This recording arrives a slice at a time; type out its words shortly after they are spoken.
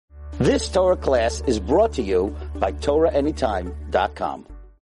This Torah class is brought to you by TorahAnytime.com.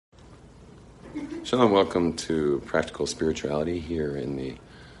 Shalom, welcome to Practical Spirituality here in the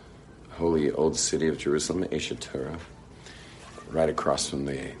holy old city of Jerusalem, Eshet Torah, right across from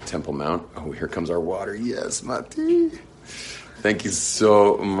the Temple Mount. Oh, here comes our water. Yes, Mati. Thank you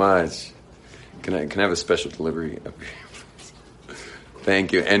so much. Can I have a special delivery?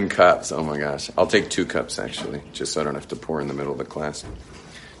 Thank you. And cups. Oh my gosh. I'll take 2 cups actually, just so I don't have to pour in the middle of the class.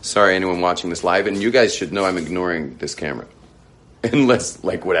 Sorry, anyone watching this live, and you guys should know I'm ignoring this camera. Unless,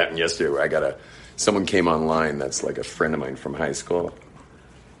 like what happened yesterday, where someone came online that's like a friend of mine from high school.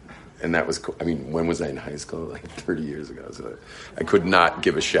 And that was cool. I mean, when was I in high school? Like 30 years ago. So I could not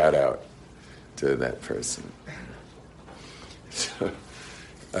give a shout out to that person. So,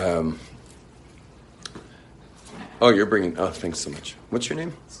 you're bringing, thanks so much. What's your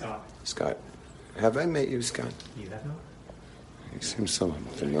name? Scott. Scott. Have I met you, Scott? You have not? You seem so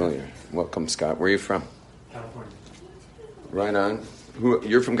familiar. Welcome, Scott. Where are you from? California. Right on.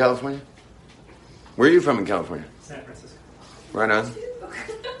 You're from California? Where are you from in California? San Francisco. Right on.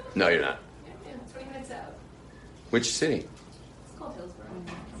 No, you're not. Yeah, 20 minutes out. Which city? It's called Hillsborough.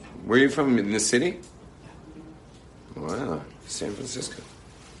 Where are you from in the city? Wow, San Francisco.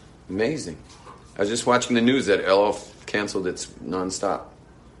 Amazing. I was just watching the news that LL canceled its nonstop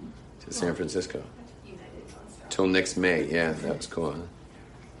to San Francisco. United nonstop. Till next May. Yeah, that was cool, huh?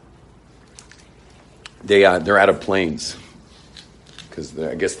 They're out of planes. Because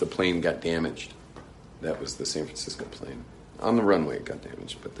I guess the plane got damaged. That was the San Francisco plane. On the runway it got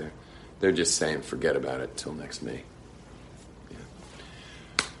damaged, but they're just saying forget about it till next May. Yeah.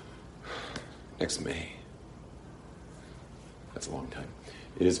 Next May. That's a long time.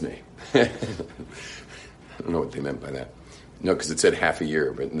 It is May. I don't know what they meant by that. No, because it said half a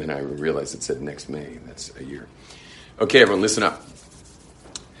year, but then I realized it said next May. That's a year. Okay, everyone, listen up.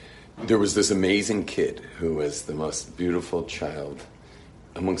 There was this amazing kid who was the most beautiful child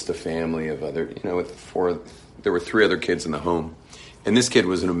amongst a family of other, there were 3 other kids in the home. And this kid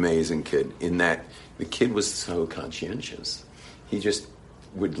was an amazing kid in that the kid was so conscientious. He just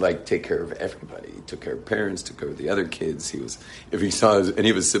would take care of everybody. He took care of parents, took care of the other kids. If he saw any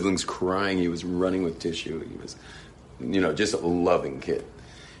of his siblings crying, he was running with tissue. He was, just a loving kid.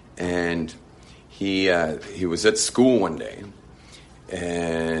 And he was at school one day,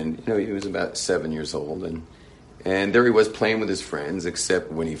 and he was about 7 years old, and there he was playing with his friends,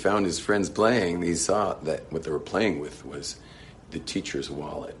 except when he found his friends playing, he saw that what they were playing with was the teacher's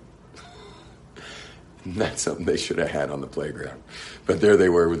wallet. And that's something they should have had on the playground. But there they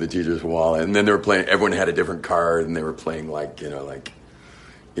were with the teacher's wallet. And then they were playing, everyone had a different card, and they were playing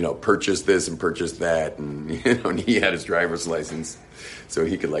purchase this and purchase that. And, and he had his driver's license, so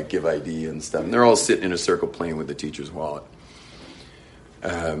he could give ID and stuff. And they're all sitting in a circle playing with the teacher's wallet.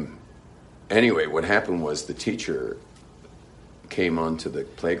 Anyway, what happened was the teacher came onto the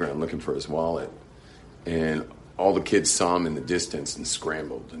playground looking for his wallet, and all the kids saw him in the distance and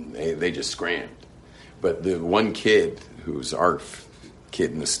scrambled, and they just scrammed. But the one kid, who's our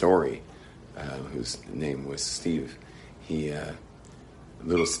kid in the story, whose name was Steve,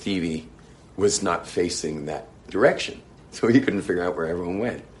 little Stevie, was not facing that direction, so he couldn't figure out where everyone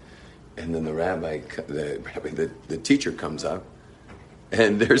went. And then the teacher comes up,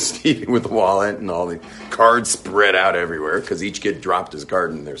 and there's Stevie with the wallet and all the cards spread out everywhere because each kid dropped his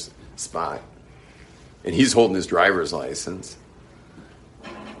card in their spot. And he's holding his driver's license.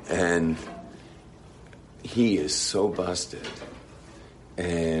 And he is so busted.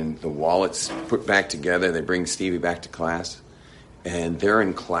 And the wallet's put back together. They bring Stevie back to class. And they're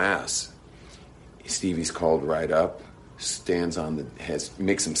in class. Stevie's called right up,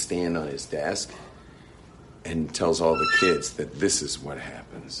 makes him stand on his desk, and tells all the kids that this is what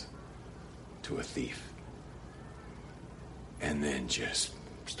happens to a thief. And then just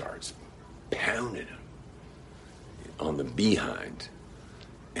starts pounding him on the behind.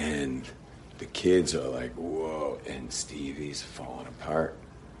 And the kids are like, whoa, and Stevie's falling apart,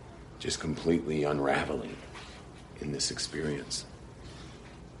 just completely unraveling in this experience.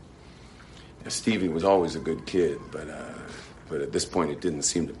 Now, Stevie was always a good kid, but at this point it didn't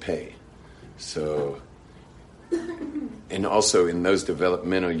seem to pay. So... And also in those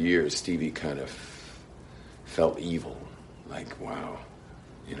developmental years, Stevie kind of felt evil. Wow,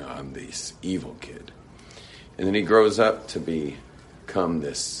 I'm this evil kid. And then he grows up to become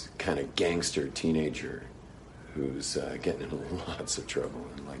this kind of gangster teenager who's getting in lots of trouble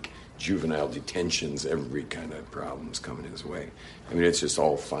and juvenile detentions, every kind of problem's coming his way. I mean, it's just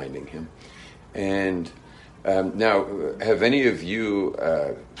all finding him. And now, have any of you...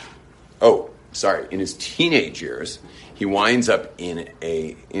 in his teenage years, he winds up in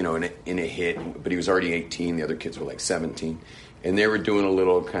a hit, but he was already 18. The other kids were like 17, and they were doing a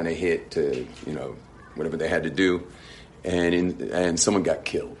little kind of hit to, whatever they had to do, and someone got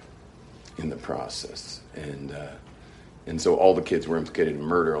killed in the process, and so all the kids were implicated in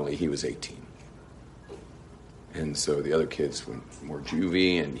murder. Only he was 18, and so the other kids went more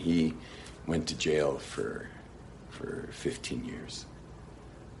juvie, and he went to jail for 15 years.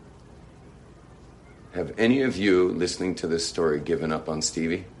 Have any of you listening to this story given up on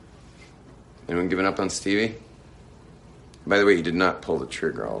Stevie? Anyone given up on Stevie? By the way, he did not pull the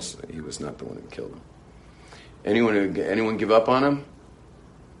trigger. Also, he was not the one who killed him. Anyone give up on him?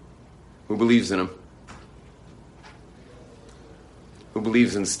 Who believes in him? Who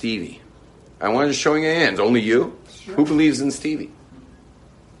believes in Stevie? I wanted to show you hands. Only you? Sure. Who believes in Stevie?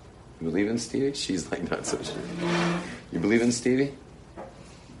 You believe in Stevie? She's like, not so sure. You believe in Stevie?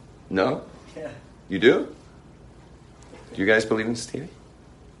 No? Yeah. You do? Do you guys believe in Stevie?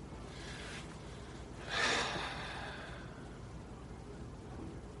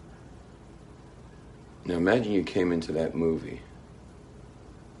 Now imagine you came into that movie.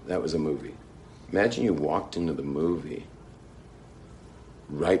 That was a movie. Imagine you walked into the movie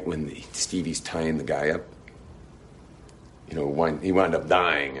right when Stevie's tying the guy up. He wound up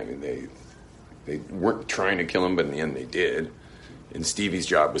dying. I mean, they weren't trying to kill him, but in the end they did. And Stevie's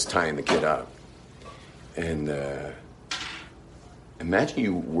job was tying the kid up. And imagine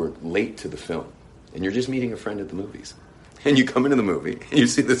you were late to the film, and you're just meeting a friend at the movies. And you come into the movie, and you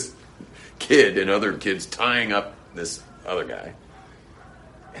see this kid and other kids tying up this other guy.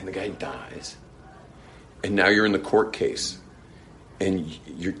 And the guy dies. And now you're in the court case. And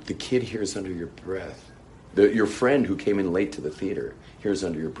the kid hears under your breath. Your friend who came in late to the theater hears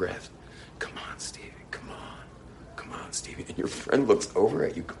under your breath, "Come on, Stevie, come on. Come on, Stevie." And your friend looks over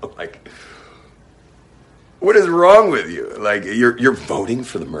at you like, what is wrong with you? Like, you're voting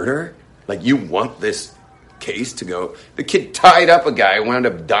for the murderer? Like, you want this case to go? The kid tied up a guy, wound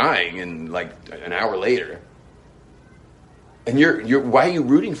up dying in like an hour later. And why are you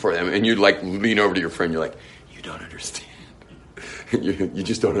rooting for them? And you like lean over to your friend, you're like, "You don't understand." you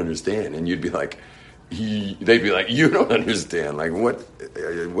just don't understand. And you'd be like, they'd be like, "You don't understand. Like,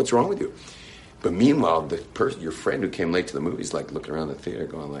 what's wrong with you?" But meanwhile, your friend who came late to the movie is like looking around the theater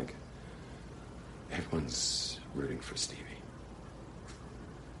going like, everyone's rooting for Stevie.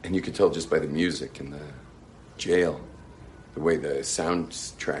 And you could tell just by the music in the jail, the way the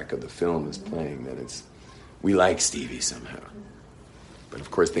soundtrack of the film is playing, that we like Stevie somehow. But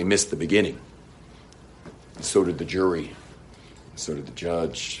of course they missed the beginning. And so did the jury. So did the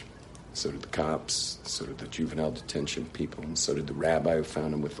judge. So did the cops. So did the juvenile detention people. And so did the rabbi who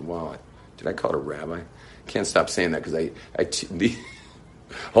found him with the wallet. Did I call it a rabbi? I can't stop saying that because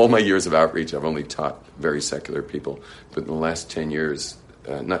all my years of outreach, I've only taught very secular people. But in the last 10 years,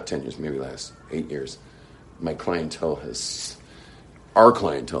 not 10 years, maybe last 8 years, our clientele has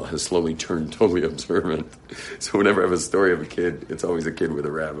slowly turned totally observant. So whenever I have a story of a kid, it's always a kid with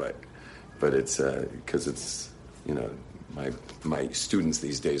a rabbi. But it's because it's, my students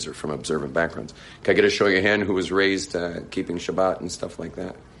these days are from observant backgrounds. Can I get a show of hand who was raised keeping Shabbat and stuff like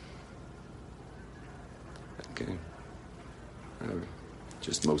that? Okay.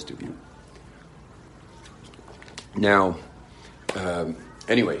 Just most of you. Now,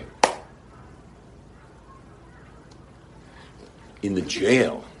 anyway, in the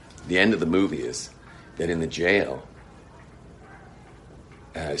jail, the end of the movie is that in the jail,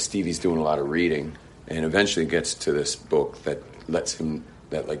 Stevie's doing a lot of reading and eventually gets to this book that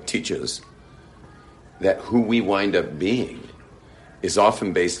teaches that who we wind up being is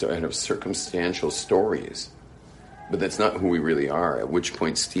often based on circumstantial stories. But that's not who we really are. At which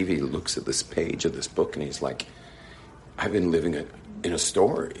point Stevie looks at this page of this book and he's like, I've been living in a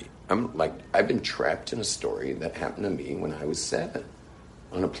story. I've been trapped in a story that happened to me when I was 7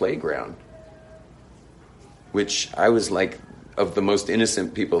 on a playground. Which I was like, of the most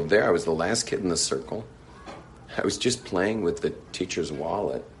innocent people there, I was the last kid in the circle. I was just playing with the teacher's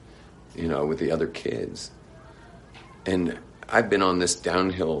wallet, with the other kids. And I've been on this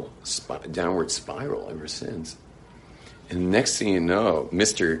downward spiral ever since. And next thing you know,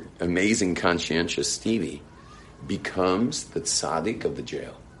 Mr. Amazing Conscientious Stevie becomes the tzaddik of the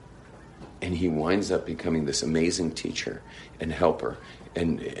jail. And he winds up becoming this amazing teacher and helper.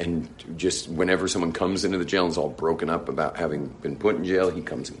 And just whenever someone comes into the jail and is all broken up about having been put in jail, he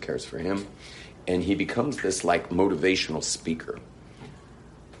comes and cares for him. And he becomes this like motivational speaker.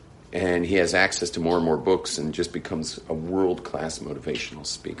 And he has access to more and more books and just becomes a world-class motivational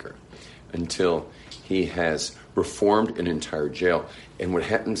speaker until he has reformed an entire jail. And what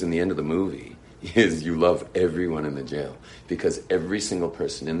happens in the end of the movie is you love everyone in the jail, because every single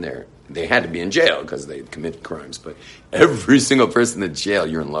person in there, they had to be in jail because they committed crimes, but every single person in the jail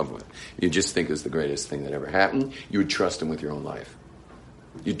you're in love with. You just think is the greatest thing that ever happened. You would trust them with your own life.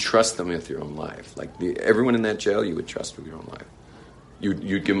 You'd trust them with your own life. Like everyone in that jail, you would trust with your own life.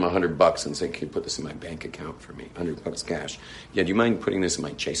 You'd give them $100 and say, "Can you put this in my bank account for me? $100 cash. Yeah, do you mind putting this in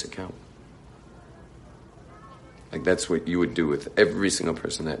my Chase account?" Like that's what you would do with every single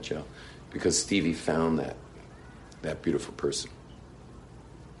person in that jail, because Stevie found that beautiful person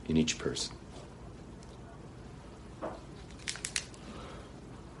in each person.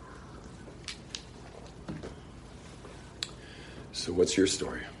 So what's your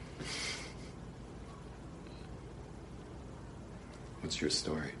story? What's your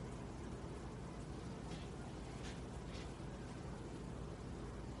story?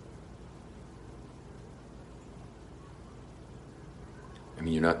 I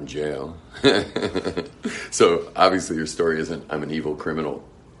mean, you're not in jail. So obviously your story isn't, "I'm an evil criminal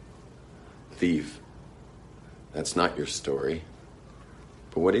thief." That's not your story.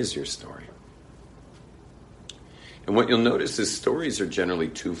 But what is your story? And what you'll notice is stories are generally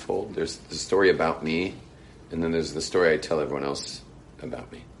twofold. There's the story about me, and then there's the story I tell everyone else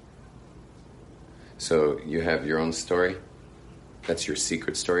about me. So you have your own story. That's your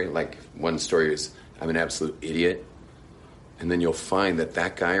secret story. Like one story is, "I'm an absolute idiot." And then you'll find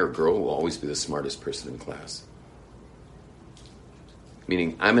that guy or girl will always be the smartest person in class.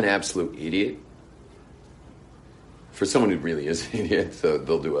 Meaning, I'm an absolute idiot. For someone who really is an idiot, so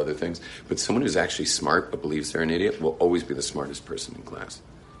they'll do other things. But someone who's actually smart but believes they're an idiot will always be the smartest person in class.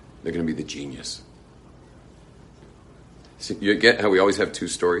 They're going to be the genius. So you get how we always have two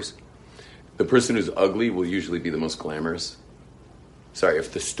stories? The person who's ugly will usually be the most glamorous. Sorry,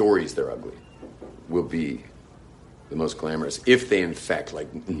 if the stories they're ugly will be the most glamorous. If they, in fact,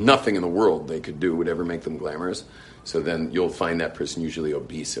 like nothing in the world they could do would ever make them glamorous. So then you'll find that person usually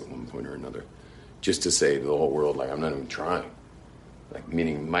obese at one point or another. Just to say to the whole world, like, I'm not even trying. Like,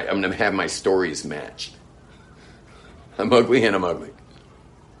 meaning I'm going to have my stories matched. I'm ugly and I'm ugly.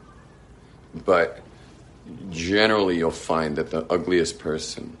 But generally you'll find that the ugliest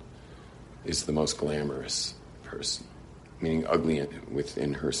person is the most glamorous person. Meaning ugly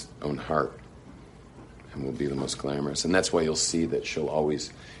within her own heart. And will be the most glamorous. And that's why you'll see that she'll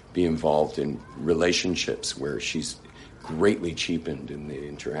always be involved in relationships where she's greatly cheapened in the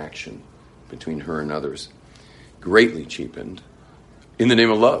interaction between her and others. Greatly cheapened in the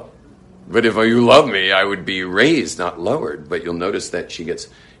name of love. But if you love me, I would be raised, not lowered. But you'll notice that she gets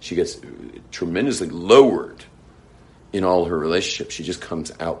tremendously lowered in all her relationships. She just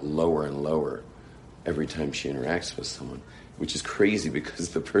comes out lower and lower every time she interacts with someone. Which is crazy because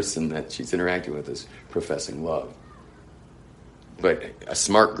the person that she's interacting with is professing love. But a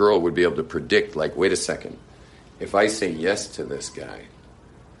smart girl would be able to predict, like, wait a second, if I say yes to this guy,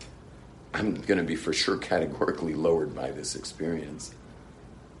 I'm going to be for sure categorically lowered by this experience.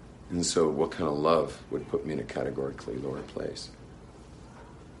 And so what kind of love would put me in a categorically lower place?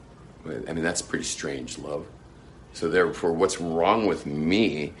 I mean, that's pretty strange love. So therefore, what's wrong with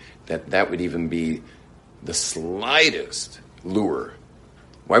me that would even be the slightest lure?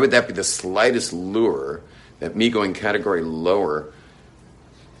 Why would that be the slightest lure that me going category lower,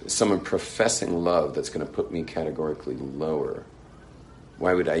 someone professing love that's going to put me categorically lower?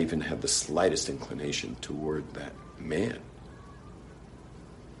 Why would I even have the slightest inclination toward that man?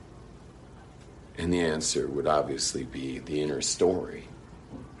 And the answer would obviously be the inner story.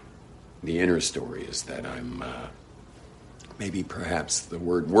 The inner story is that I'm, maybe perhaps the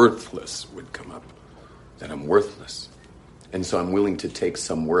word worthless would come up. That I'm worthless. And so I'm willing to take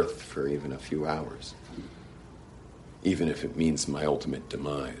some worth for even a few hours. Even if it means my ultimate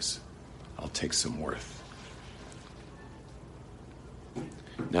demise, I'll take some worth.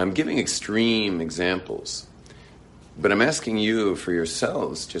 Now I'm giving extreme examples, but I'm asking you for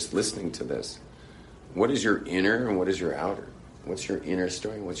yourselves, just listening to this, what is your inner and what is your outer? What's your inner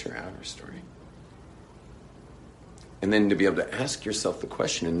story and what's your outer story? And then to be able to ask yourself the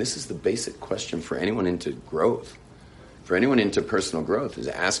question, and this is the basic question for anyone into growth, for anyone into personal growth, is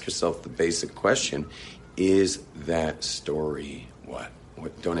ask yourself the basic question, is that story what?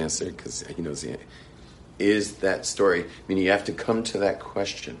 Don't answer it because he knows the answer. Is that story, meaning you have to come to that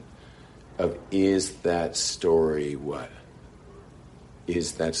question of, is that story what?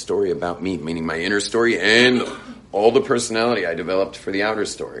 Is that story about me, meaning my inner story and all the personality I developed for the outer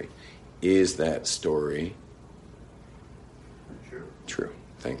story? Is that story true?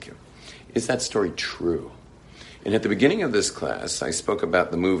 Thank you. Is that story true? And at the beginning of this class, I spoke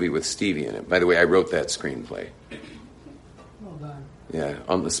about the movie with Stevie in it. By the way, I wrote that screenplay. Well done. Yeah,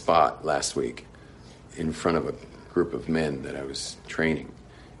 on the spot last week. in front of a group of men that I was training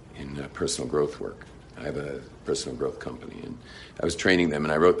in personal growth work. I have a personal growth company, and I was training them,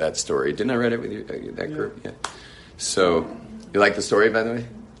 and I wrote that story. Didn't I write it with you, that group? Yeah. So, you like the story, by the way?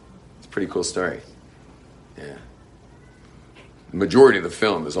 It's a pretty cool story. Yeah. The majority of the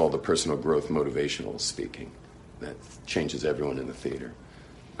film is all the personal growth motivational speaking. That changes everyone in the theater.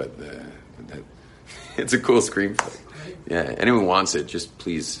 But it's a cool screenplay. Yeah, anyone wants it, just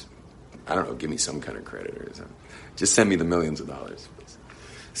please, I don't know, give me some kind of credit or something. Just send me the millions of dollars, please.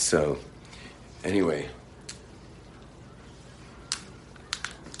 So, anyway,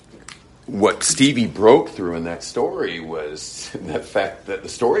 what Stevie broke through in that story was the fact that the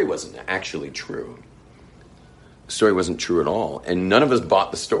story wasn't actually true. The story wasn't true at all. And none of us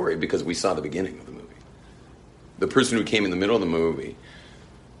bought the story because we saw the beginning of the movie. The person who came in the middle of the movie,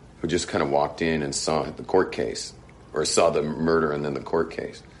 who just kind of walked in and saw the court case, or saw the murder and then the court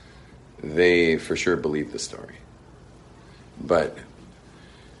case, they for sure believed the story. But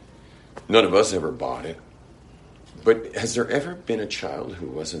none of us ever bought it. But has there ever been a child who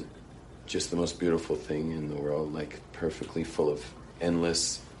wasn't just the most beautiful thing in the world, like perfectly full of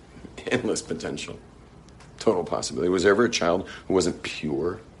endless potential, total possibility? Was there ever a child who wasn't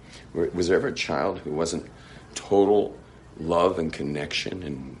pure? Was there ever a child who wasn't total love and connection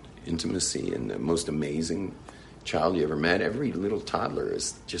and intimacy and the most amazing child you ever met? Every little toddler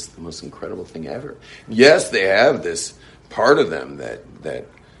is just the most incredible thing ever. Yes, they have this part of them that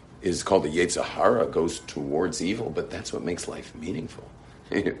is called the Yetzer Hara, goes towards evil, but that's what makes life meaningful.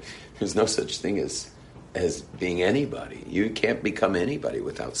 There's no such thing as being anybody. You can't become anybody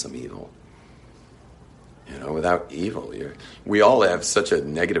without some evil. Without evil. We all have such a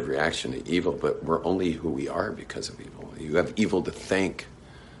negative reaction to evil, but we're only who we are because of evil. You have evil to thank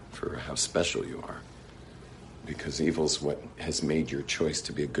for how special you are. Because evil's what has made your choice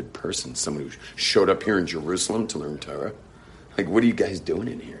to be a good person. Someone who showed up here in Jerusalem to learn Torah. Like, what are you guys doing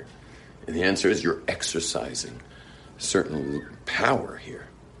in here? And the answer is you're exercising certain power here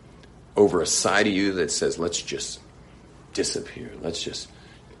over a side of you that says, let's just disappear. Let's just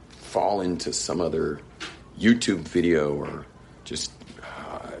fall into some other YouTube video or just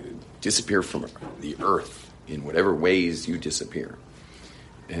disappear from the earth in whatever ways you disappear.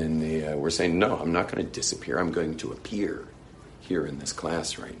 And we're saying, no, I'm not going to disappear. I'm going to appear here in this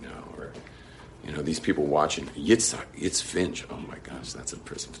class right now. Or, these people watching. Yitz Finch. Oh, my gosh, that's a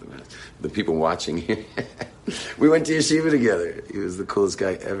person for the mass. The people watching here. We went to yeshiva together. He was the coolest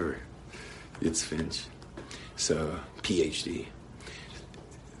guy ever. Yitz Finch. So, PhD.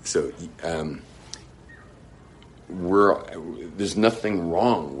 So, there's nothing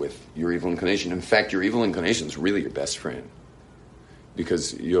wrong with your evil inclination. In fact, your evil inclination is really your best friend.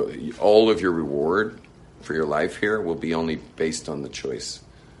 Because all of your reward for your life here will be only based on the choice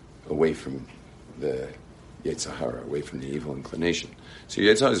away from the Yetzer Hara, away from the evil inclination. So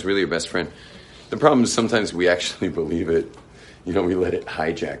Yetzer Hara is really your best friend. The problem is sometimes we actually believe it. We let it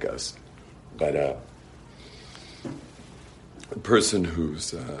hijack us. But a person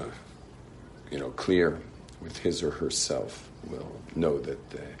who's clear with his or herself will know that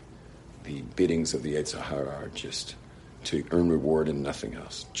the biddings of the Yetzer Hara are just to earn reward and nothing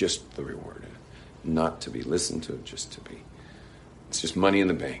else. Just the reward. Not to be listened to, just to be. It's just money in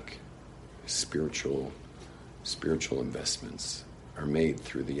the bank. Spiritual investments are made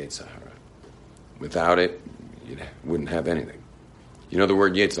through the Yetzer Hara. Without it, you wouldn't have anything. You know the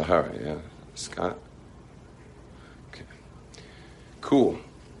word Yetzer Hara, yeah? Scott? Okay. Cool.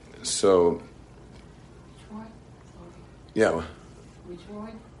 So, yeah. Which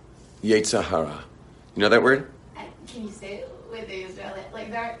word? Yetzer Hara. You know that word? Can you say it with the Israeli?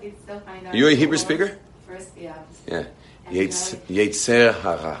 It's so funny. You a Hebrew speaker? First, yeah. Yeah. Yetzer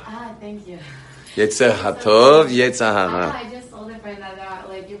Hara. Thank you. Yetzer Hatov, Yetzer Hara. I just told a friend that there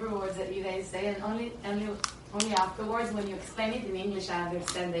are Hebrew words that you guys say, and only afterwards, when you explain it in English, I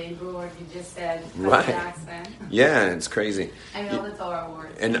understand the Hebrew word you just said. Right. The accent. Yeah, it's crazy. I know the Torah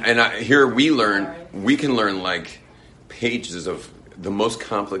words. And here we can learn like pages of the most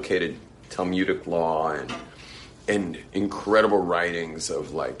complicated Talmudic law and incredible writings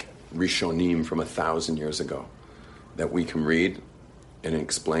of like Rishonim from 1,000 years ago that we can read and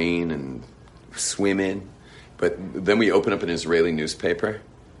explain and swim in. But then we open up an Israeli newspaper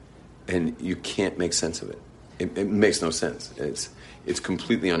and you can't make sense of it. It makes no sense. It's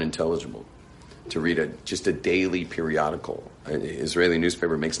completely unintelligible to read just a daily periodical. An Israeli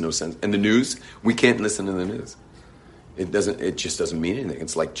newspaper makes no sense. And the news, we can't listen to the news. It just doesn't mean anything.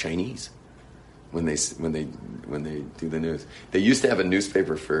 It's like Chinese when they do the news. They used to have a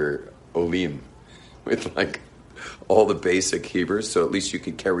newspaper for Olim with like all the basic Hebrew, so at least you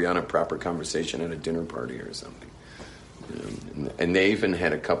could carry on a proper conversation at a dinner party or something. And they even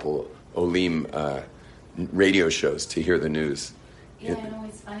had a couple Olim radio shows to hear the news. Yeah, I know,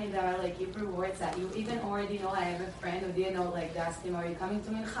 it's funny, there are like Hebrew words that you even already know. I have a friend who didn't know, like, they asked him, are you coming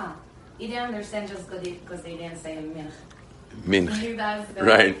to Mincha? He didn't understand just because they didn't say Mincha. Mincha.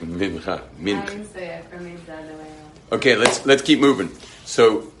 Right, Mincha. I didn't say it, for me it's the other way around. Okay, let's keep moving.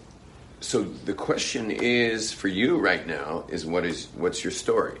 So the question is for you right now is what's your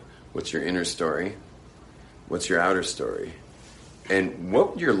story? What's your inner story? What's your outer story? And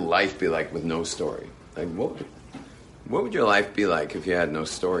what would your life be like with no story? Like what would your life be like if you had no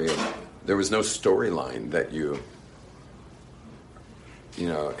story? There was no storyline that you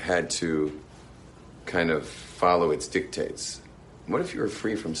had to kind of follow its dictates. What if you were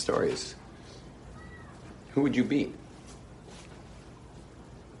free from stories? Who would you be?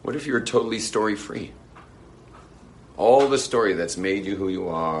 What if you were totally story-free? All the story that's made you who you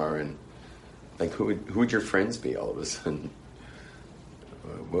are, and like who would your friends be all of a sudden?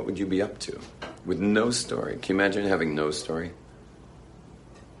 What would you be up to with no story? Can you imagine having no story?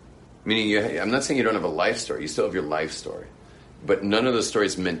 Meaning, I'm not saying you don't have a life story. You still have your life story. But none of those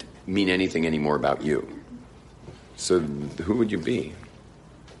stories mean anything anymore about you. So who would you be?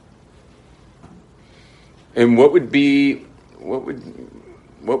 And what would be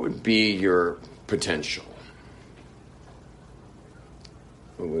your potential?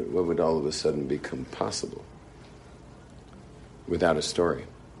 What would all of a sudden become possible without a story?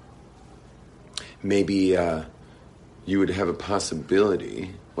 Maybe you would have a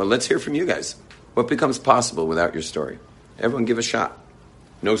possibility. Well, let's hear from you guys. What becomes possible without your story? Everyone give a shot.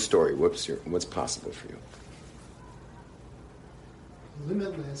 No story. What's possible for you?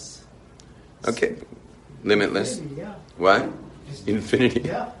 Limitless. Okay. Limitless. Infinity, yeah. What? Infinity.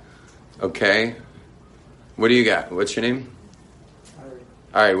 Yeah. Okay. What do you got? What's your name?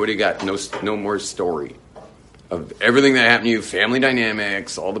 All right. What do you got? No more story of everything that happened to you, family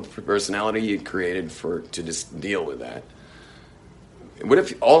dynamics, all the personality you created to just deal with that. What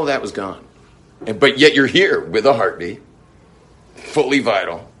if all of that was gone? But yet you're here with a heartbeat, fully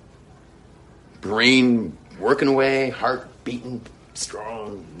vital, brain working away, heart beating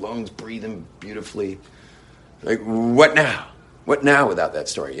strong, lungs breathing beautifully. Like, what now? What now without that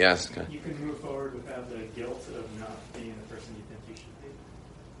story? Yes? Okay. You can move forward without the guilt of not being the person you think you should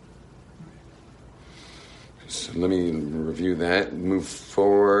be. So let me review that. Move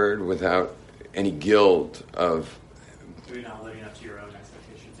forward without any guilt of... You're not living up to your own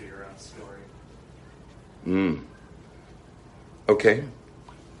expectations or your own story. Okay.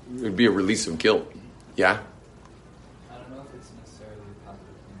 It would be a release of guilt. Yeah? I don't know if it's necessarily a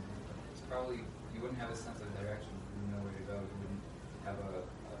positive thing. It's probably, you wouldn't have a sense of direction. You wouldn't know where to go. You wouldn't have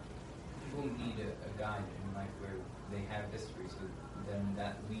people need a guide in life where they have history, so then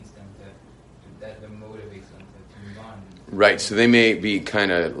that leads them that motivates them to move on. Right, so they may be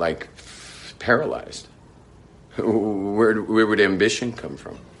kind of like paralyzed. Where would ambition come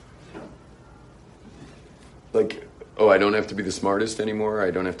from? Like, oh, I don't have to be the smartest anymore.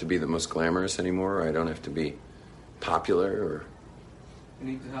 I don't have to be the most glamorous anymore. I don't have to be popular or... You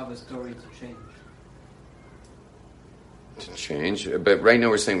need to have a story to change. To change. But right now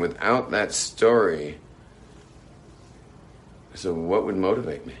we're saying without that story, so what would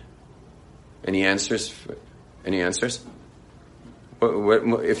motivate me? Any answers? Any answers?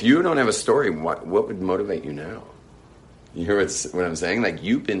 What, if you don't have a story, what would motivate you now? You hear what I'm saying? Like,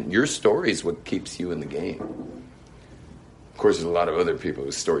 your story is what keeps you in the game. Of course, there's a lot of other people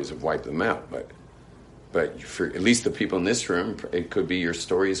whose stories have wiped them out, but for at least the people in this room, it could be your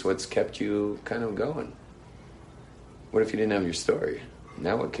story is what's kept you kind of going. What if you didn't have your story?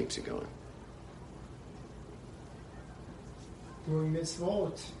 Now what keeps you going? Doing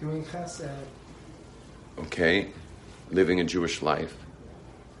mitzvot, doing chesed. Okay, living a Jewish life.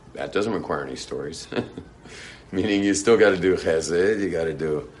 That doesn't require any stories. Meaning you still got to do chesed, you got to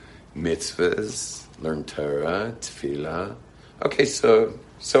do mitzvahs, learn Torah, tefillah. Okay, so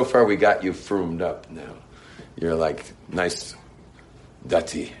far we got you firmed up now. You're like nice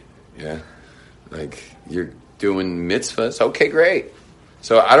dati, yeah? Like you're doing mitzvahs. Okay, great.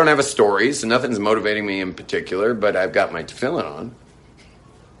 So I don't have a story, so nothing's motivating me in particular, but I've got my tefillin on.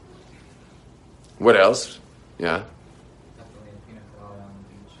 What else? Yeah? Definitely a pina colada on the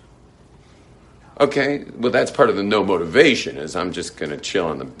beach. Okay, well that's part of the no motivation, is I'm just going to chill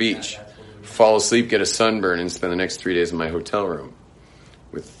on the beach, fall asleep, get a sunburn, and spend the next 3 days in my hotel room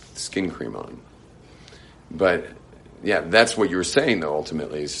with skin cream on. But yeah, that's what you were saying though,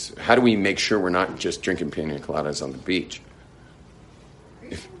 ultimately, is how do we make sure we're not just drinking pina coladas on the beach? Are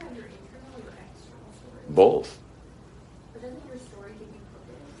you talking about your internal or your external story? Both.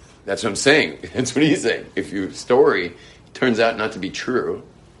 That's what I'm saying. That's what he's saying. If your story turns out not to be true,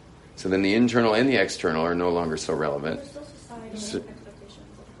 so then the internal and the external are no longer so relevant. There's still societal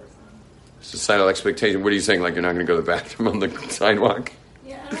expectations of the person. Societal expectation. What are you saying? Like you're not going to go to the bathroom on the sidewalk?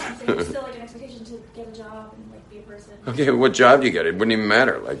 Yeah, I don't know. I'm saying there's still like an expectation to get a job and like be a person. Okay, what job do you get? It wouldn't even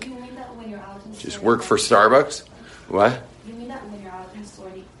matter. Like, You mean that when you're out in just story, work for Starbucks? What? You mean that when you're out in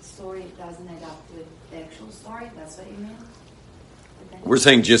story doesn't adapt with the actual story? That's what you mean? But then- We're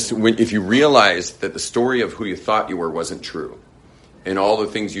saying just if you realize that the story of who you thought you were wasn't true, and all the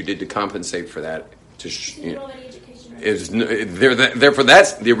things you did to compensate for that, So you don't have any education. Right? is therefore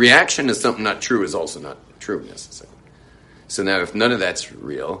that's the reaction to something not true is also not true necessarily. So now, if none of that's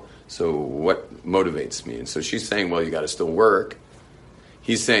real, so what motivates me? And so she's saying, well, you got to still work.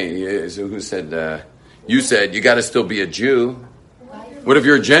 He's saying, so who said? You said you got to still be a Jew. What if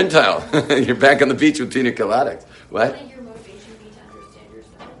you're a Gentile? You're back on the beach with pina coladas. What? What would your motivation be to understand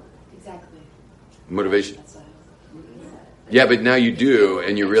yourself? Exactly. Motivation. That's what Yeah, but now you do,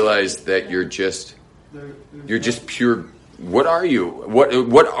 and you realize that you're just pure. What are you?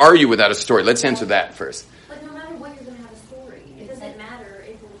 What are you without a story? Let's answer that first. Like no matter what, you're gonna have a story. It doesn't matter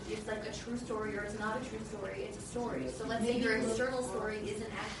if it's like a true story or it's not a true story. It's a story. So let's say your external story isn't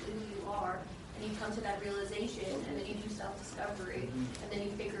actually who you are, and you come to that realization, and then you do self-discovery, and then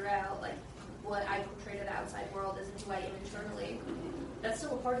you figure out like what I portray to the outside world isn't who I am internally. That's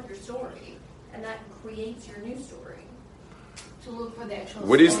still a part of your story, and that creates your new story. to look for the actual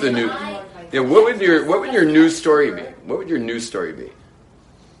What is the story. new? Like, Yeah, what would your new story be? What would your new story be?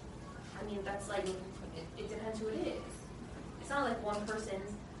 I mean, that's like, it depends who it is. It's not like one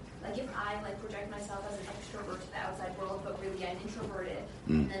person's, like if I like project myself as an extrovert to the outside world, but really I'm introverted,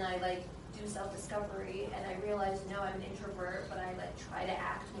 and then I like do self-discovery, and I realize, no, I'm an introvert, but I like try to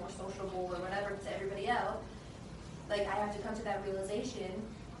act more sociable or whatever to everybody else. Like I have to come to that realization,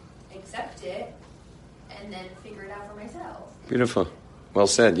 accept it, and then figure it out for myself. Beautiful. Well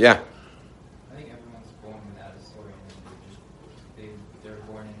said. Yeah. I think everyone's born without a story, and they're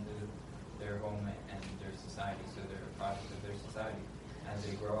born into their home and their society, so they're a product of their society. As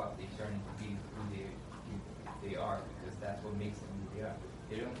they grow up, they turn into be who they are, because that's what makes them who they are.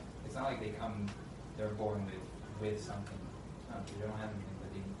 They don't. It's not like they're born with something. No, they don't have anything,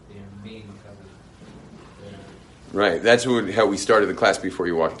 but they're made because of their. Right. That's how we started the class before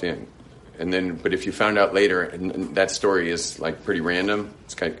you walked in. And then, but if you found out later, and that story is like pretty random,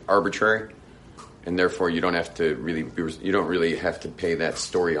 it's kind of arbitrary, and therefore you don't have to you don't really have to pay that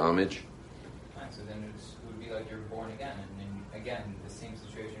story homage. Right, so then it would be like you're born again, and then again the same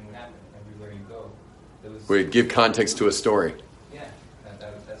situation would happen everywhere you go. We give context to a story. Yeah,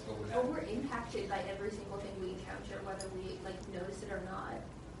 that's what would Or happen. we're impacted by every single thing we encounter, whether we like notice it or not.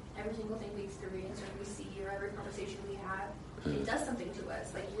 Every single thing we experience or we see or every conversation we have, it does something to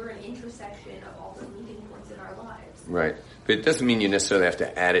us. Like we're an intersection of all the meeting points in our lives. Right. But it doesn't mean you necessarily have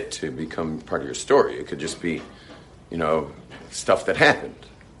to add it to become part of your story. It could just be, stuff that happened.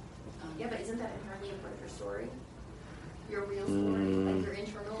 Yeah, but isn't that inherently a part of your story? Your real story, like your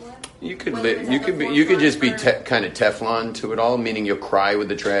internal one? You could Whether it's you at could the be you could just be forefront kind of Teflon to it all, meaning you'll cry with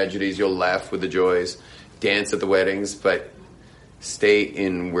the tragedies, you'll laugh with the joys, dance at the weddings, but stay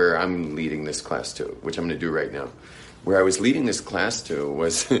in where I'm leading this class to, which I'm going to do right now. Where I was leading this class to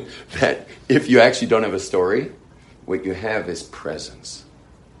was that if you actually don't have a story, what you have is presence.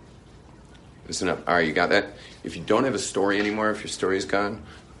 Listen up. All right, you got that? If you don't have a story anymore, if your story is gone,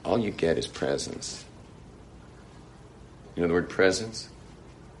 all you get is presence. You know the word presence?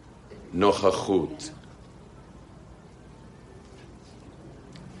 Nochachut.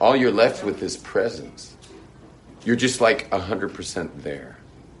 All you're left with is presence. You're just like 100% there.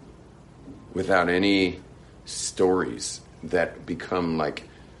 Without any stories that become like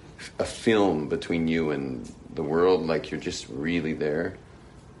a film between you and the world, like you're just really there.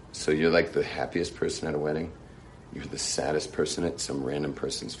 So you're like the happiest person at a wedding. You're the saddest person at some random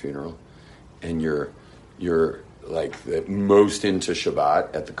person's funeral. And you're like the most into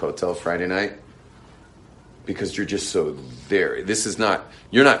Shabbat at the Kotel Friday night because you're just so there.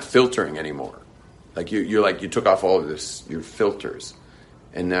 You're not filtering anymore. Like you're like, you took off all of this, your filters,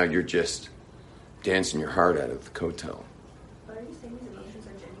 and now you're just dancing your heart out of the Kotel. But are you saying these emotions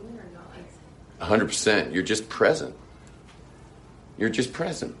are genuine or not? 100%. You're just present. You're just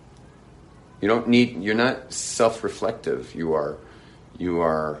present. You're not self-reflective. You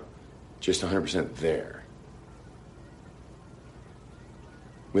are just 100% there.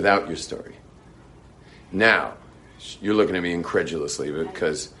 Without your story. Now, you're looking at me incredulously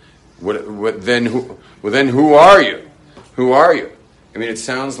because then who are you? Who are you? I mean, it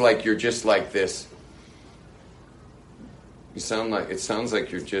sounds like you're just like this it sounds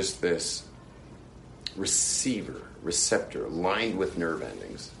like you're just this receptor, lined with nerve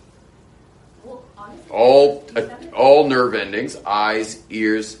endings. Well, honestly, All nerve endings, eyes,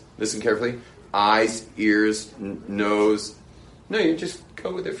 ears, listen carefully, eyes, ears, nose. No, you just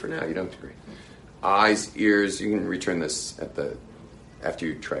go with it for now. You don't have to agree. Eyes, ears, you can return this after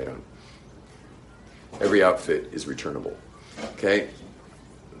you try it on. Every outfit is returnable. Okay?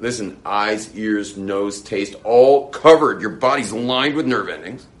 Listen, eyes, ears, nose, taste, all covered. Your body's lined with nerve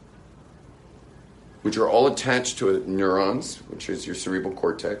endings, which are all attached to neurons, which is your cerebral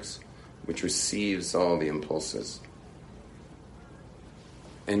cortex, which receives all the impulses.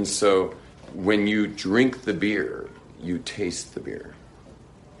 And so when you drink the beer, you taste the beer.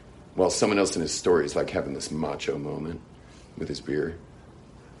 While someone else in his story is like having this macho moment with his beer,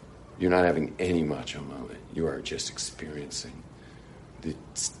 you're not having any macho moment. You are just experiencing the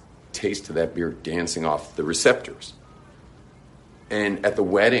taste of that beer dancing off the receptors. And at the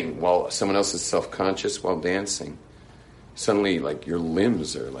wedding, while someone else is self-conscious while dancing, suddenly like your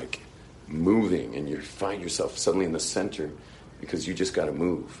limbs are like moving and you find yourself suddenly in the center because you just got to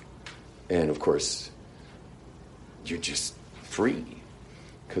move. And of course, you're just free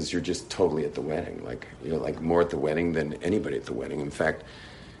because you're just totally at the wedding. Like you're like more at the wedding than anybody at the wedding. In fact,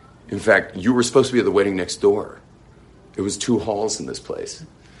 you were supposed to be at the wedding next door. It was 2 halls in this place.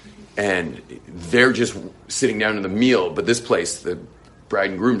 And they're just sitting down to the meal, but this place, the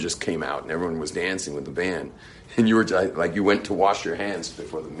bride and groom just came out and everyone was dancing with the band. And you were like, you went to wash your hands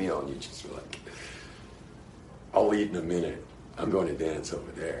before the meal and you just were like, I'll eat in a minute. I'm going to dance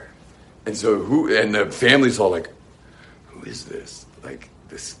over there. And so and the family's all like, who is this? Like,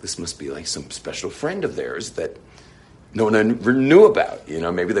 this must be like some special friend of theirs that no one ever knew about. You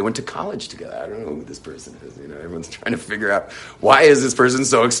know, maybe they went to college together. I don't know who this person is. You know, everyone's trying to figure out, why is this person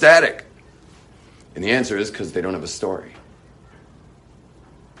so ecstatic? And the answer is because they don't have a story.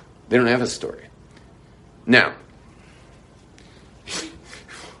 They don't have a story. Now,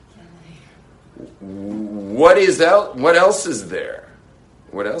 what else is there?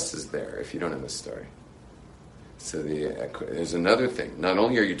 What else is there if you don't have a story? So there's another thing. Not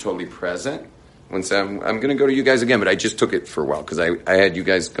only are you totally present, I'm going to go to you guys again, but I just took it for a while because I had you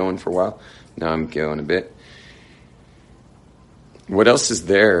guys going for a while. Now I'm going a bit. What else is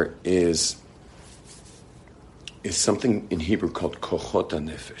there is something in Hebrew called kochot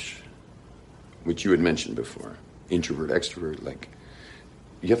hanefesh, which you had mentioned before. Introvert, extrovert, like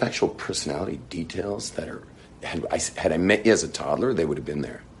you have actual personality details that are, had I met you as a toddler, they would have been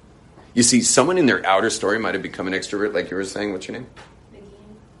there. You see, someone in their outer story might have become an extrovert, like you were saying. What's your name?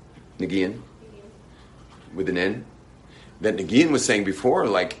 Nagian. With an N. That Nagian was saying before,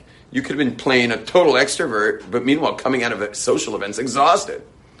 like, you could have been playing a total extrovert, but meanwhile coming out of social events exhausted,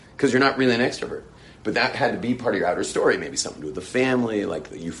 because you're not really an extrovert. But that had to be part of your outer story, maybe something to do with the family, like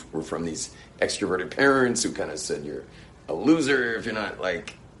you were from these extroverted parents who kind of said you're a loser if you're not,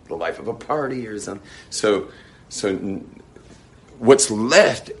 like, the life of a party or something. So what's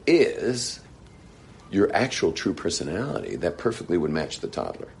left is your actual true personality that perfectly would match the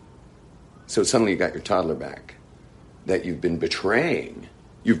toddler. So suddenly you got your toddler back that you've been betraying.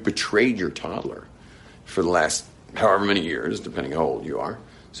 You've betrayed your toddler for the last however many years, depending how old you are.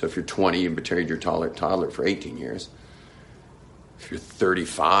 So if you're 20, you've betrayed your toddler for 18 years. If you're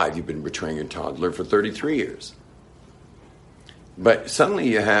 35, you've been betraying your toddler for 33 years. But suddenly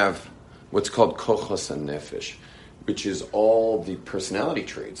you have what's called kochos hanefesh, which is all the personality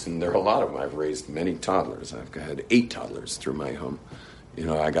traits, and there are a lot of them. I've raised many toddlers. I've had 8 toddlers through my home. You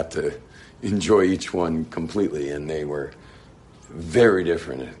know, I got to enjoy each one completely, and they were very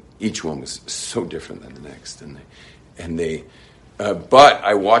different. Each one was so different than the next, but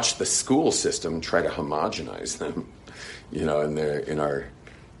I watched the school system try to homogenize them, you know, in our,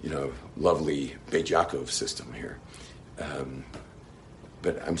 you know, lovely Beit Yaakov system here.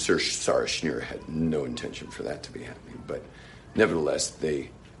 But I'm sure Sarah Schneer had no intention for that to be happening. But nevertheless,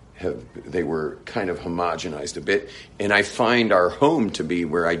 they were kind of homogenized a bit. And I find our home to be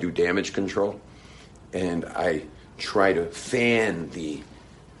where I do damage control. And I try to fan the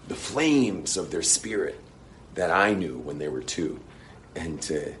flames of their spirit that I knew when they were 2. And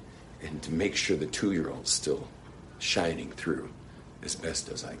to make sure the 2-year-old's still shining through as best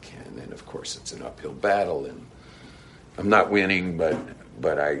as I can. And of course, it's an uphill battle, and I'm not winning,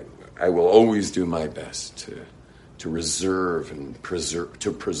 but I will always do my best to reserve and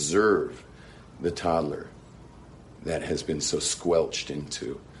preserve the toddler that has been so squelched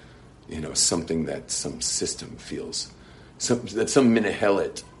into, you know, something that some system feels, that some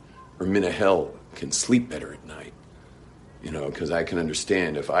minahelet or minahel can sleep better at night. You know, because I can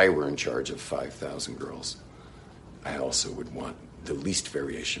understand if I were in charge of 5,000 girls, I also would want the least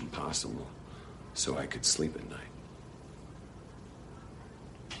variation possible so I could sleep at night.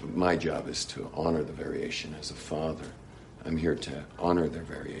 My job is to honor the variation as a father. I'm here to honor their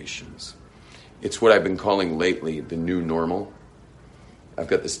variations. It's what I've been calling lately the new normal. I've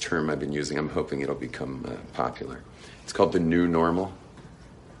got this term I've been using. I'm hoping it'll become popular. It's called the new normal.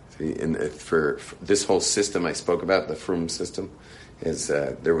 See, for this whole system I spoke about, the Fromm system, is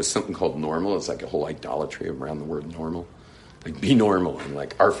there was something called normal. It's like a whole idolatry around the word normal. Like, be normal, and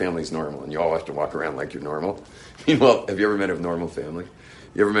like, our family's normal, and you all have to walk around like you're normal. Meanwhile, have you ever met a normal family?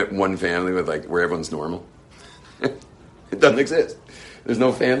 You ever met one family with like where everyone's normal? It doesn't exist. There's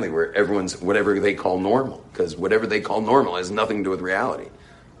no family where everyone's whatever they call normal, because whatever they call normal has nothing to do with reality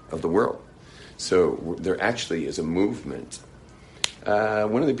of the world. So there actually is a movement.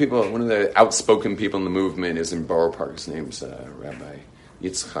 One of the outspoken people in the movement is in Borough Park. His name's Rabbi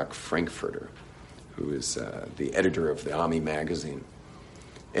Yitzchak Frankfurter, who is the editor of the Ami magazine.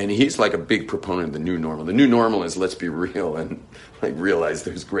 And he's like a big proponent of the new normal. The new normal is, let's be real and like realize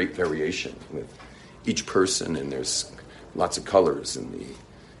there's great variation with each person, and there's lots of colors in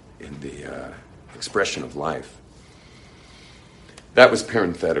the expression of life. That was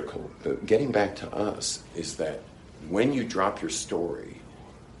parenthetical. But getting back to us is that when you drop your story,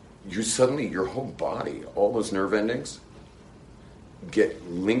 you suddenly, your whole body, all those nerve endings get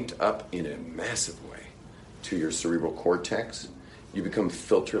linked up in a massive way to your cerebral cortex. You become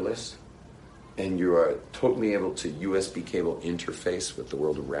filterless, and you are totally able to USB cable interface with the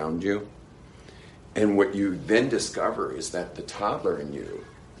world around you. And what you then discover is that the toddler in you,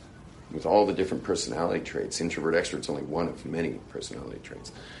 with all the different personality traits, introvert, extrovert's only one of many personality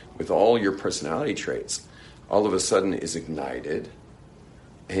traits, with all your personality traits, all of a sudden is ignited,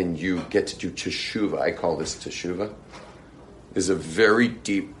 and you get to do teshuvah. I call this teshuvah. There's a very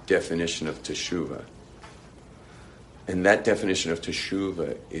deep definition of teshuvah. And that definition of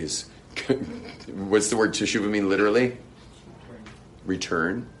teshuvah is, what's the word teshuvah mean literally?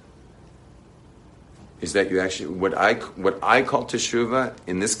 Return. Is that you actually, what I call teshuvah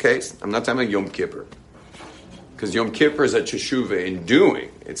in this case, I'm not talking about Yom Kippur. Because Yom Kippur is a teshuvah in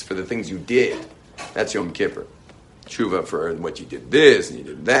doing. It's for the things you did. That's Yom Kippur. Teshuvah for what you did this, and you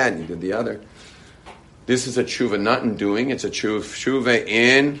did that, and you did the other. This is a teshuvah not in doing, it's a teshuvah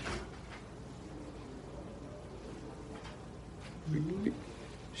in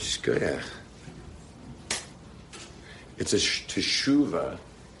shkoyach. It's a teshuvah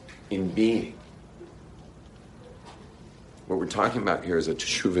in being. What we're talking about here is a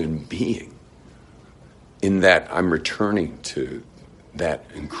teshuvah in being. In that I'm returning to that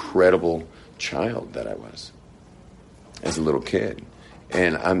incredible child that I was as a little kid.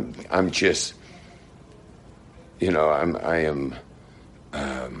 And I'm just, I'm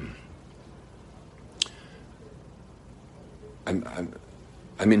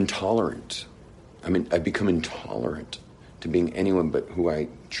intolerant. I become intolerant to being anyone but who I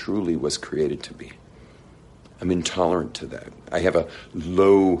truly was created to be. I'm intolerant to that. I have a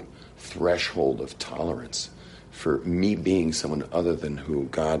low threshold of tolerance for me being someone other than who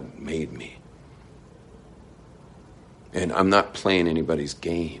God made me. And I'm not playing anybody's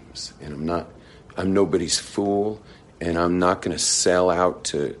games, and I'm nobody's fool, and I'm not going to sell out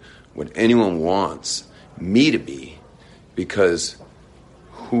to what anyone wants me to be, because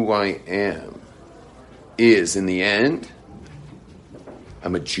who I am is, in the end,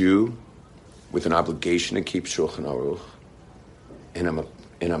 I'm a Jew with an obligation to keep Shulchan Aruch, and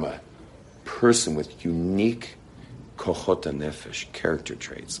I'm a person with unique kochot nefesh, character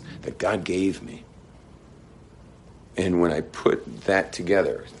traits that God gave me. And when I put that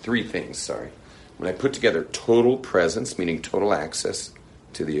together, three things, When I put together total presence, meaning total access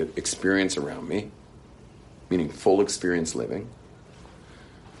to the experience around me, meaning full experience living.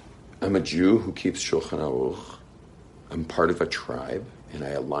 I'm a Jew who keeps Shulchan Aruch. I'm part of a tribe, and I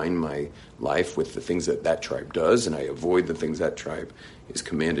align my life with the things that tribe does, and I avoid the things that tribe is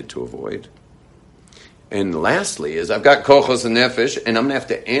commanded to avoid. And lastly is I've got kochos and nefesh, and I'm going to have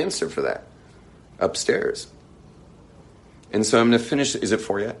to answer for that upstairs. And so I'm going to finish. Is it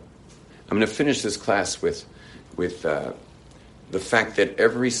 4 yet? I'm going to finish this class with the fact that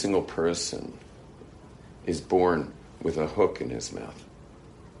every single person is born with a hook in his mouth.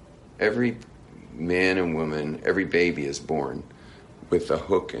 Every man and woman, every baby is born with a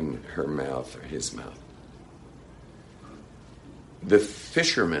hook in her mouth or his mouth. The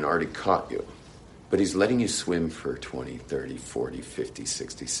fisherman already caught you, but he's letting you swim for 20, 30, 40, 50,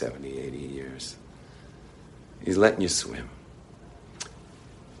 60, 70, 80 years. He's letting you swim.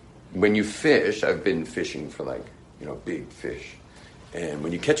 When you fish, I've been fishing for big fish. And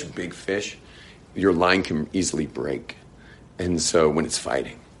when you catch a big fish, your line can easily break. And so when it's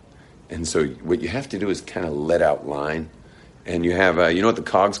fighting. And so what you have to do is kind of let out line. And you have, you know what the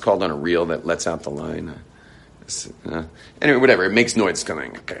cog's called on a reel that lets out the line? Anyway, whatever. It makes noise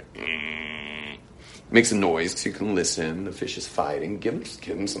coming. Okay. It makes a noise so you can listen. The fish is fighting. Give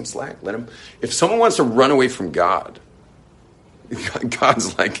him some slack. Let him. If someone wants to run away from God,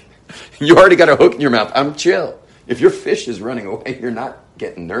 God's like, you already got a hook in your mouth. I'm chill. If your fish is running away, you're not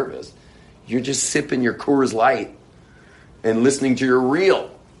getting nervous. You're just sipping your Coors Light and listening to your reel.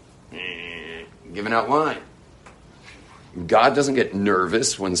 Giving out line. God doesn't get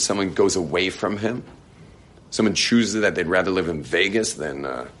nervous when someone goes away from him. Someone chooses that they'd rather live in Vegas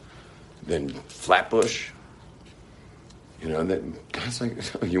than Flatbush. You know, that God's like,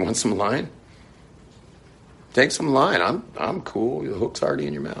 you want some line? Take some line. I'm cool. The hook's already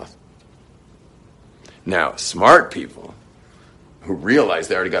in your mouth. Now, smart people who realize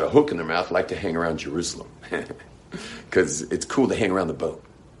they already got a hook in their mouth like to hang around Jerusalem. Because it's cool to hang around the boat.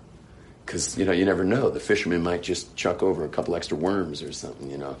 Because, you know, you never know. The fishermen might just chuck over a couple extra worms or something,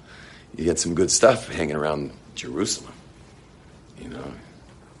 you know. You get some good stuff hanging around Jerusalem. You know.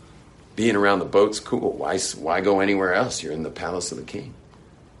 Being around the boat's cool. Why go anywhere else? You're in the palace of the king.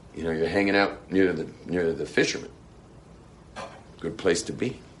 You know, you're hanging out near the fishermen. Good place to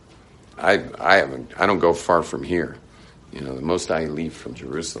be. I don't go far from here. You know, the most I leave from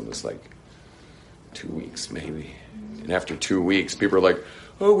Jerusalem is like 2 weeks maybe. And after 2 weeks, people are like,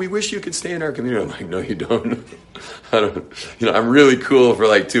 oh, we wish you could stay in our community. I'm like, no, you don't. I don't. You know, I'm really cool for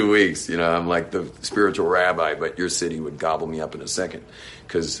like 2 weeks. You know, I'm like the spiritual rabbi, but your city would gobble me up in a second.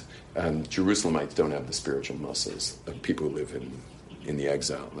 Because Jerusalemites don't have the spiritual muscles of people who live in the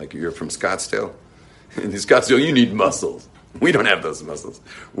exile. Like, you're from Scottsdale. In Scottsdale, you need muscles. We don't have those muscles.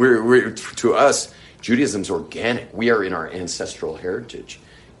 We're to us, Judaism's organic. We are in our ancestral heritage.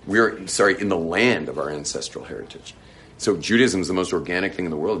 In the land of our ancestral heritage. So Judaism is the most organic thing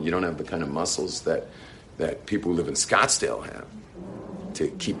in the world. You don't have the kind of muscles that people who live in Scottsdale have to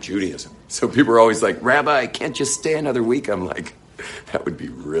keep Judaism. So people are always like, Rabbi, can't you stay another week? I'm like, that would be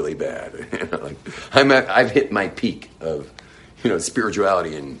really bad. You know, like, I've hit my peak of, you know,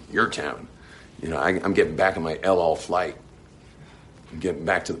 spirituality in your town. You know, I'm getting back on my El Al flight. I'm getting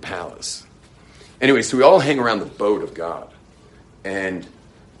back to the palace. Anyway, so we all hang around the boat of God. And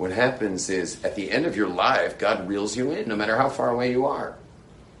what happens is, at the end of your life, God reels you in, no matter how far away you are.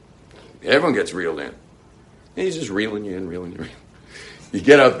 Everyone gets reeled in. And he's just reeling you in. You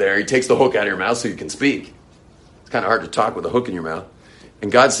get up there, he takes the hook out of your mouth so you can speak. It's kind of hard to talk with a hook in your mouth.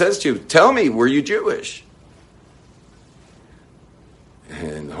 And God says to you, tell me, were you Jewish?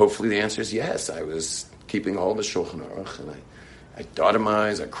 And hopefully the answer is yes. I was keeping all the Shulchan Aruch, and I dotted my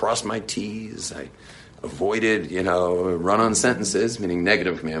I's, I crossed my T's, I avoided, you know, run-on sentences, meaning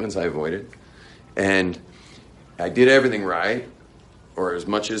negative commandments, I avoided. And I did everything right, or as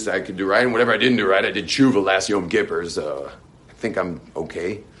much as I could do right. And whatever I didn't do right, I did tshuva last Yom Kippur, so I think I'm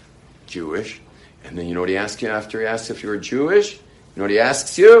okay, Jewish. And then you know what he asks you after he asks if you're Jewish? You know what he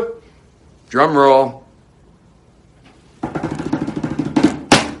asks you? Drum roll.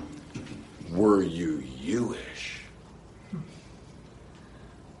 Were you Jewish?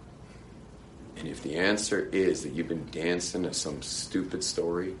 And if the answer is that you've been dancing to some stupid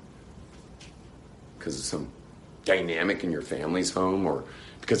story because of some dynamic in your family's home, or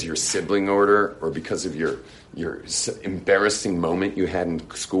because of your sibling order, or because of your embarrassing moment you had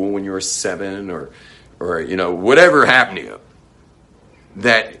in school when you were 7, or you know, whatever happened to you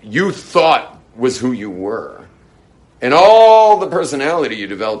that you thought was who you were, and all the personality you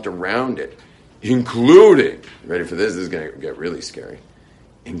developed around it, including, ready for this is going to get really scary,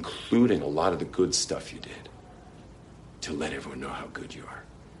 including a lot of the good stuff you did to let everyone know how good you are,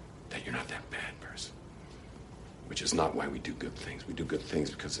 that you're not that bad person, which is not why we do good things. We do good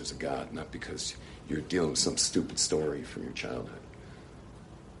things because there's a God, not because you're dealing with some stupid story from your childhood.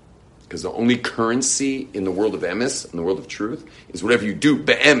 Because the only currency in the world of emes, in the world of truth, is whatever you do,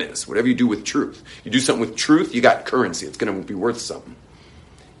 be'emes, whatever you do with truth. You do something with truth, you got currency. It's going to be worth something.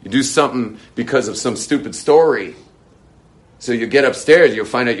 You do something because of some stupid story, so you get upstairs, you'll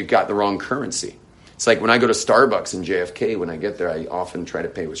find out you got the wrong currency. It's like when I go to Starbucks in JFK, when I get there, I often try to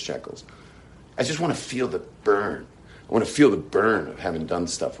pay with shekels. I just want to feel the burn. I want to feel the burn of having done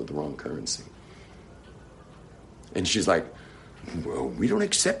stuff with the wrong currency. And she's like, well, we don't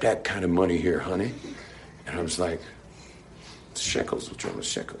accept that kind of money here, honey. And I was like, it's shekels. What's wrong with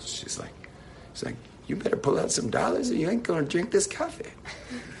shekels? She's like, you better pull out some dollars or you ain't going to drink this coffee.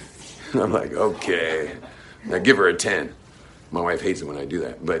 And I'm like, okay. And I give her a 10. My wife hates it when I do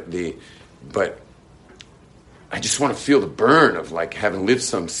that. But I just want to feel the burn of like having lived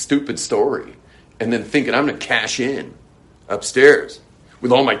some stupid story and then thinking I'm going to cash in upstairs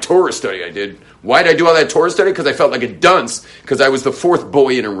with all my Torah study I did. Why did I do all that Torah study? Because I felt like a dunce, because I was the fourth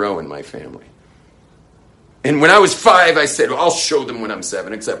boy in a row in my family. And when I was 5, I said, well, I'll show them when I'm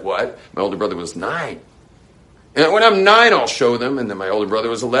 7, except what? My older brother was 9. And when I'm 9, I'll show them, and then my older brother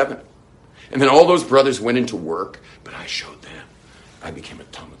was 11. And then all those brothers went into work, but I showed them. I became a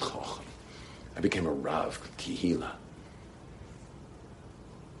Talmid Chacham. I became a Rav Kehila.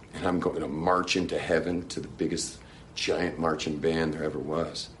 And I'm going to march into heaven to the biggest giant marching band there ever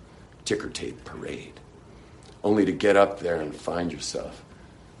was. Ticker tape parade. Only to get up there and find yourself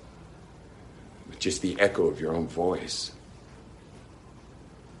with just the echo of your own voice.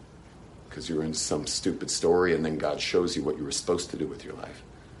 Because you were in some stupid story and then God shows you what you were supposed to do with your life.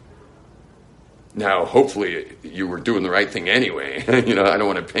 Now, hopefully, you were doing the right thing anyway. I don't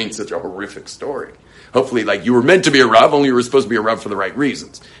want to paint such a horrific story. Hopefully, you were meant to be a Rav, only you were supposed to be a Rav for the right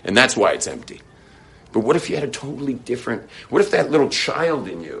reasons. And that's why it's empty. But what if you had a totally different... What if that little child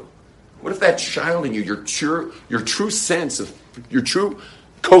in you... What if that child in you, your true sense of... Your true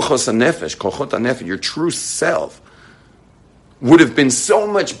kochot hanefesh, your true self, would have been so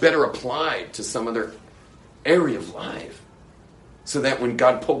much better applied to some other area of life. So that when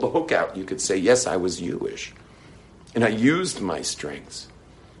God pulled the hook out, you could say, yes, I was you-ish. And I used my strengths.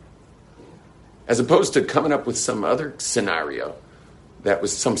 As opposed to coming up with some other scenario that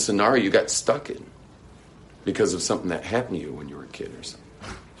was some scenario you got stuck in because of something that happened to you when you were a kid or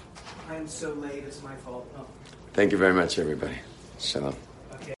something. I'm so late, it's my fault. Oh. Thank you very much, everybody. Shalom.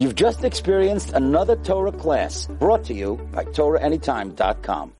 You've just experienced another Torah class brought to you by TorahAnytime.com.